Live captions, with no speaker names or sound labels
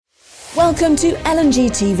Welcome to LNG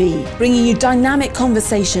TV, bringing you dynamic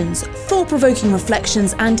conversations, thought-provoking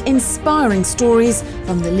reflections and inspiring stories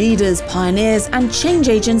from the leaders, pioneers and change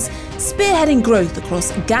agents spearheading growth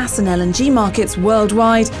across gas and LNG markets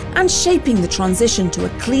worldwide and shaping the transition to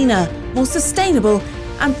a cleaner, more sustainable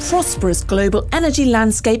and prosperous global energy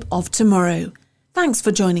landscape of tomorrow. Thanks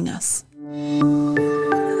for joining us.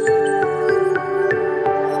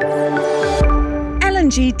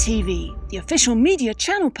 LNG TV, the official media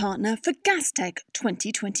channel partner for Gastech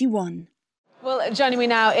 2021. Well, joining me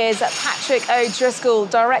now is Patrick O'Driscoll,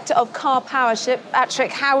 Director of Karpowership.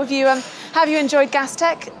 Patrick, how have you enjoyed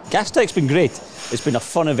Gastech? Gastech's been great. It's been a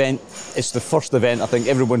fun event. It's the first event I think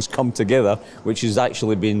everyone's come together, which has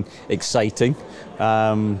actually been exciting.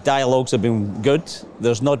 Dialogues have been good.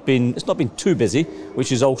 It's not been too busy, which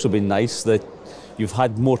has also been nice. That you've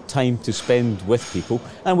had more time to spend with people,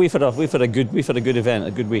 and we've had a good event,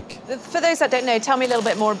 a good week. For those that don't know, tell me a little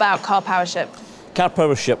bit more about Karpowership.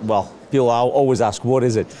 Karpowership, well, people always ask, what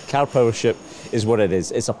is it? Karpowership is what it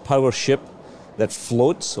is. It's a power ship that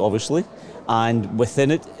floats, obviously, and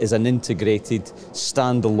within it is an integrated,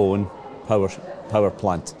 standalone power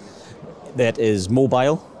plant that is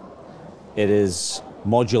mobile, it is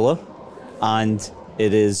modular, and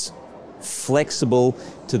it is flexible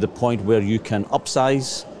to the point where you can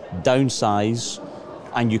upsize, downsize,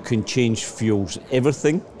 and you can change fuels.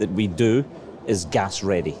 Everything that we do is gas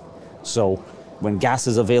ready. So when gas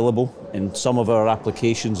is available in some of our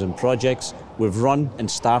applications and projects, we've run and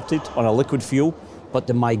started on a liquid fuel, but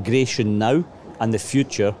the migration now and the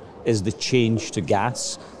future is the change to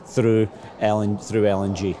gas through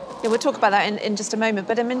LNG. Yeah, we'll talk about that in just a moment,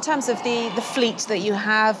 but in terms of the fleet that you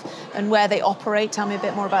have and where they operate, tell me a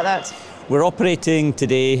bit more about that. We're operating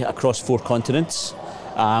today across 4 continents.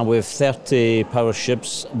 We have 30 power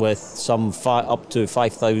ships with some up to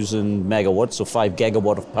 5,000 megawatts, so 5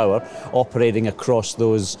 gigawatt of power, operating across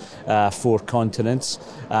those 4 continents.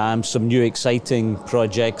 Some new exciting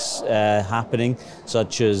projects happening,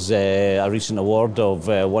 such as a recent award of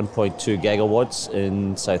 1.2 gigawatts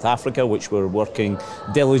in South Africa, which we're working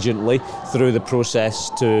diligently through the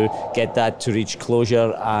process to get that to reach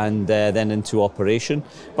closure and then into operation.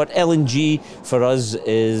 But LNG for us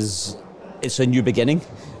it's a new beginning.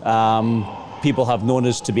 People have known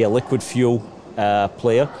us to be a liquid fuel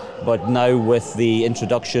player, but now with the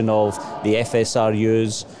introduction of the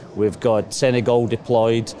FSRUs, we've got Senegal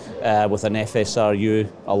deployed with an FSRU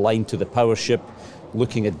aligned to the power ship,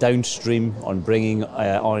 looking at downstream on bringing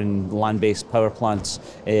on land-based power plants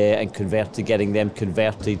and getting them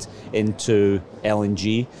converted into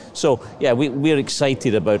LNG. So yeah, we're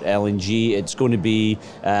excited about LNG. It's going to be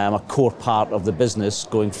a core part of the business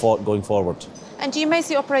going forward. And do you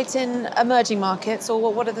mostly operate in emerging markets,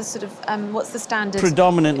 or what are the sort of what's the standard?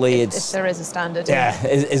 Predominantly, if there is a standard. Yeah,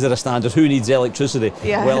 is there a standard? Who needs electricity?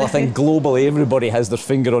 Yeah. Well, I think globally everybody has their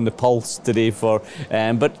finger on the pulse today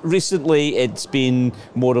but recently it's been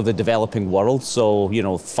more of the developing world, so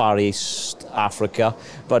Far East, Africa.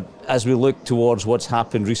 But as we look towards what's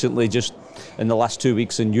happened recently, just in the last 2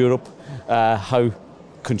 weeks in Europe, how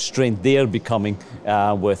constrained they're becoming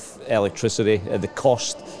with electricity, the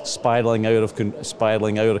cost spiraling out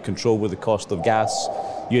of control with the cost of gas.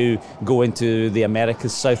 You go into the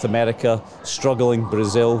Americas, South America, struggling,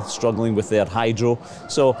 Brazil struggling with their hydro.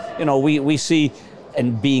 So we see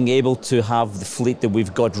in being able to have the fleet that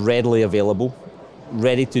we've got readily available,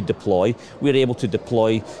 ready to deploy. We're able to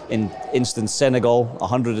deploy, in instance Senegal,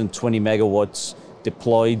 120 megawatts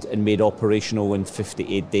deployed and made operational in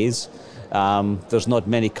 58 days. There's not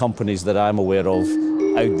many companies that I'm aware of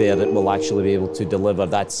out there that will actually be able to deliver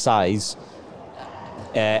that size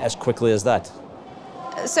as quickly as that.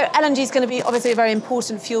 So LNG is going to be obviously a very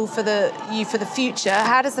important fuel for the future.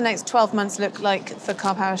 How does the next 12 months look like for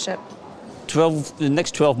Karpowership? The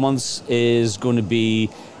next 12 months is going to be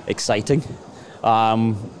exciting.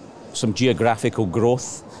 Some geographical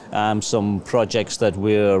growth, some projects that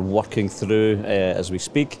we're working through as we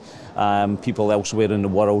speak. People elsewhere in the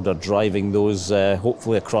world are driving those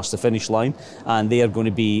hopefully across the finish line, and they are going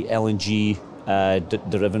to be LNG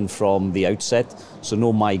driven from the outset, so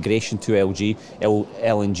no migration to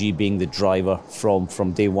LNG being the driver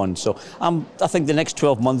from day one. So I think the next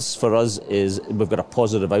 12 months for us is we've got a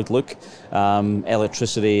positive outlook.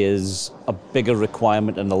 Electricity is a bigger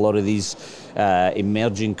requirement in a lot of these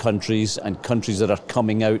emerging countries and countries that are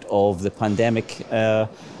coming out of the pandemic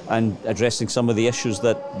and addressing some of the issues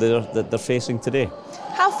that they're facing today.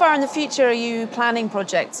 How far in the future are you planning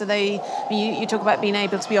projects? You talk about being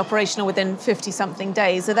able to be operational within 50-something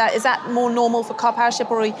days. Is that more normal for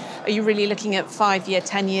Karpowership, or are you really looking at 5-year,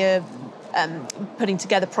 10-year putting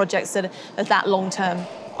together projects that are that long term?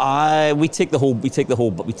 We take the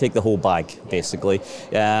whole bag, basically.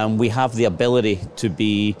 We have the ability to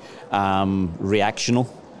be reactional,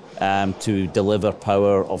 to deliver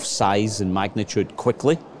power of size and magnitude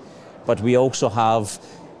quickly, but we also have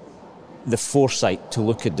the foresight to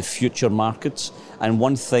look at the future markets. And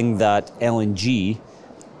one thing that LNG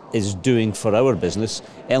is doing for our business,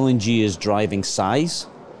 LNG is driving size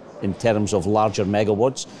in terms of larger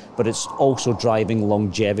megawatts, but it's also driving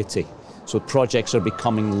longevity. So projects are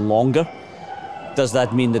becoming longer. Does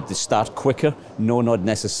that mean that they start quicker? No, not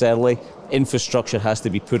necessarily. Infrastructure has to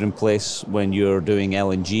be put in place when you're doing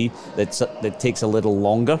LNG. That takes a little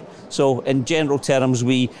longer. So in general terms,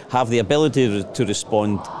 we have the ability to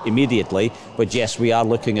respond immediately, but yes, we are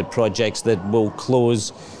looking at projects that will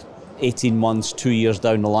close 18 months, 2 years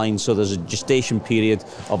down the line. So there's a gestation period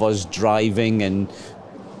of us driving and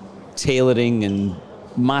tailoring and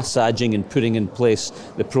massaging and putting in place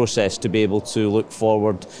the process to be able to look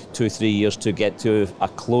forward 2 or 3 years to get to a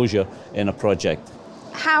closure in a project.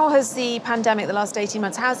 How has the pandemic, the last 18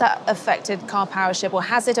 months, how's that affected Car Powership, or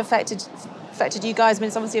has it affected you guys? I mean,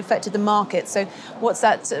 it's obviously affected the market, so what's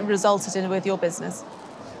that resulted in with your business?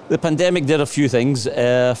 The pandemic did a few things.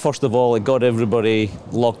 First of all, it got everybody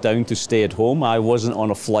locked down to stay at home. I wasn't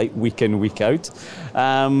on a flight week in, week out.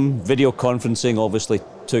 Video conferencing obviously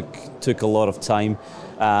took a lot of time.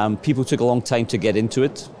 People took a long time to get into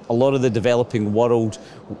it. A lot of the developing world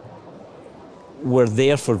were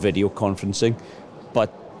there for video conferencing,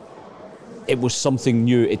 but it was something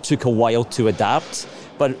new. It took a while to adapt,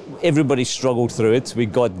 but everybody struggled through it. We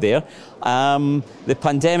got there. The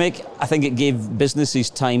pandemic, I think it gave businesses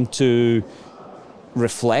time to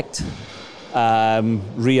reflect,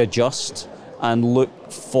 readjust, and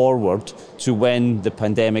look forward to when the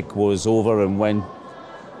pandemic was over and when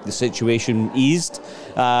the situation eased.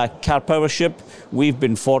 Car Powership, we've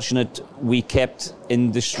been fortunate. We kept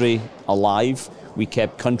industry alive. We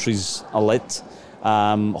kept countries alit.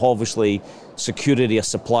 Obviously, security of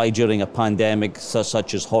supply during a pandemic,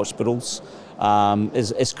 such as hospitals,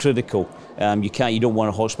 is critical. You don't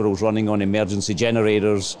want hospitals running on emergency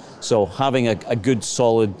generators. So having a good,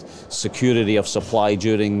 solid security of supply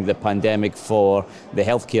during the pandemic for the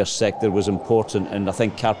healthcare sector was important, and I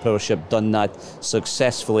think Car Powership done that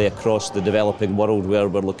successfully across the developing world where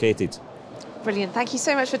we're located. Brilliant. Thank you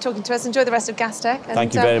so much for talking to us. Enjoy the rest of Gastech.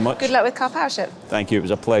 Thank you very much. Good luck with Car Powership. Thank you. It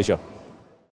was a pleasure.